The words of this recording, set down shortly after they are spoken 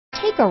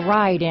Take a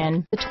ride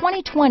in the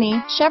 2020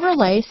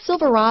 Chevrolet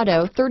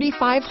Silverado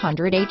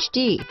 3500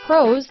 HD.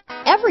 Pros,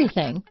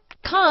 everything.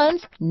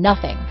 Cons,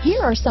 nothing. Here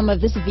are some of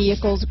this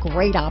vehicle's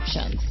great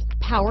options: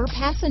 power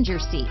passenger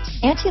seat,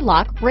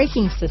 anti-lock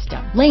braking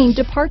system, lane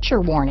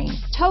departure warning,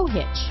 tow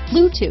hitch,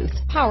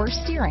 Bluetooth, power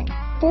steering,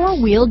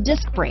 four-wheel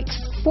disc brakes,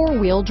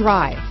 four-wheel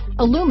drive,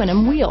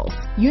 aluminum wheels,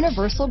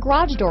 universal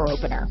garage door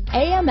opener,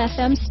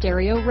 AM/FM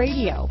stereo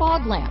radio,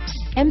 fog lamps,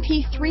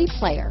 MP3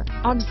 player,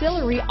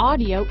 auxiliary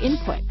audio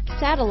input,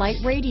 satellite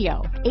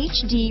radio,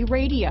 HD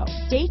radio,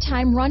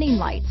 daytime running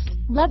lights,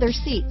 leather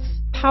seats,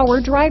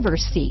 power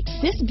driver's seat.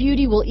 This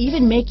beauty will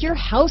even make your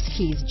house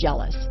keys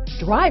jealous.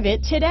 Drive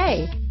it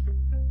today.